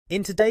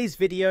In today's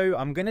video,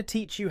 I'm going to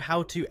teach you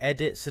how to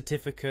edit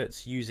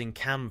certificates using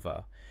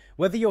Canva.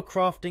 Whether you're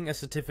crafting a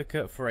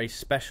certificate for a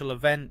special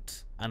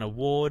event, an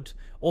award,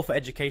 or for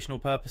educational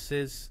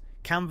purposes,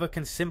 Canva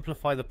can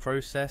simplify the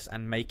process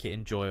and make it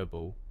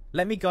enjoyable.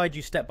 Let me guide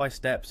you step by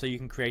step so you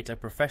can create a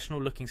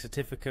professional looking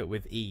certificate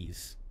with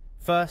ease.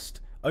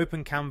 First,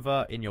 open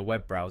Canva in your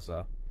web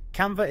browser.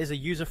 Canva is a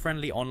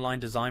user-friendly online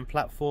design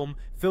platform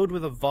filled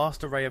with a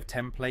vast array of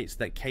templates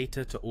that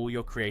cater to all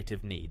your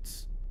creative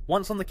needs.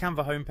 Once on the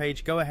Canva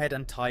homepage, go ahead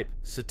and type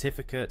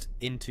certificate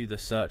into the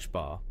search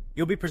bar.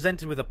 You'll be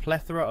presented with a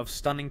plethora of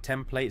stunning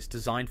templates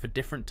designed for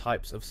different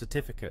types of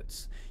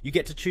certificates. You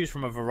get to choose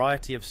from a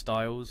variety of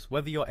styles,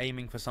 whether you're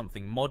aiming for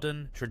something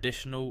modern,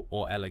 traditional,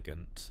 or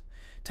elegant.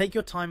 Take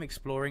your time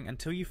exploring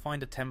until you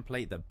find a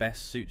template that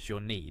best suits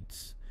your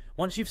needs.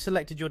 Once you've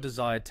selected your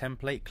desired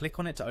template, click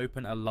on it to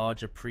open a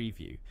larger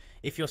preview.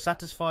 If you're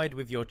satisfied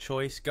with your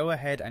choice, go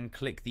ahead and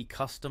click the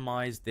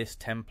Customize this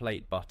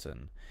template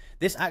button.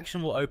 This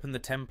action will open the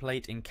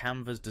template in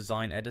Canva's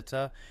design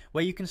editor,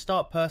 where you can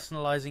start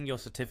personalizing your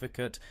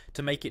certificate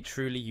to make it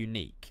truly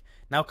unique.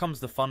 Now comes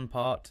the fun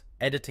part,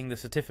 editing the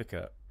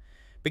certificate.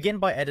 Begin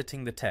by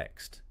editing the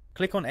text.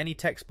 Click on any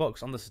text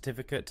box on the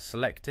certificate to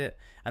select it,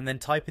 and then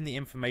type in the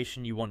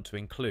information you want to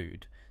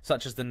include,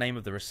 such as the name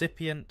of the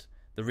recipient,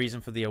 the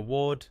reason for the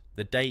award,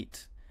 the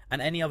date,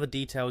 and any other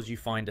details you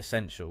find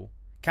essential.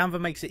 Canva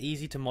makes it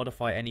easy to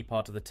modify any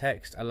part of the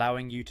text,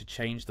 allowing you to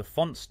change the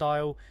font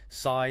style,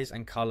 size,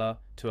 and color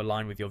to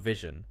align with your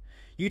vision.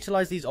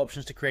 Utilize these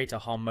options to create a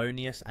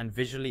harmonious and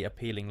visually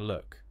appealing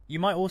look. You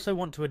might also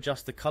want to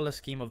adjust the color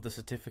scheme of the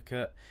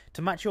certificate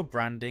to match your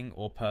branding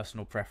or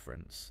personal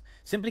preference.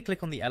 Simply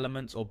click on the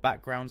elements or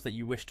backgrounds that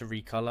you wish to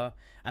recolor,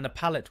 and a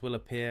palette will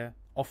appear,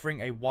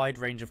 offering a wide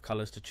range of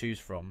colors to choose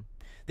from.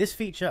 This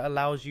feature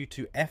allows you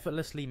to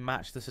effortlessly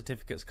match the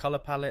certificate's color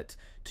palette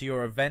to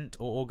your event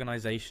or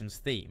organization's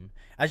theme.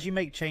 As you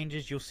make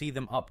changes, you'll see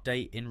them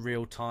update in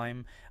real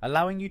time,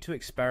 allowing you to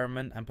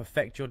experiment and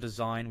perfect your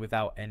design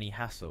without any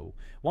hassle.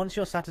 Once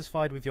you're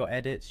satisfied with your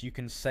edits, you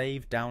can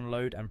save,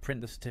 download, and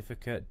print the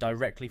certificate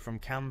directly from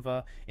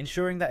Canva,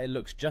 ensuring that it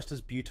looks just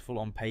as beautiful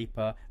on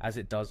paper as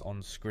it does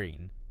on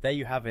screen. There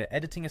you have it.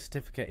 Editing a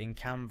certificate in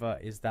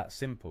Canva is that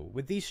simple.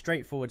 With these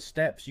straightforward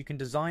steps, you can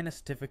design a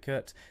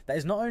certificate that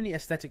is not only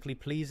aesthetically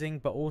pleasing,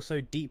 but also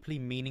deeply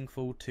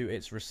meaningful to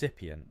its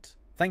recipient.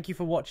 Thank you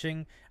for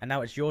watching, and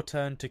now it's your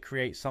turn to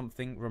create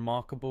something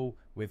remarkable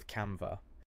with Canva.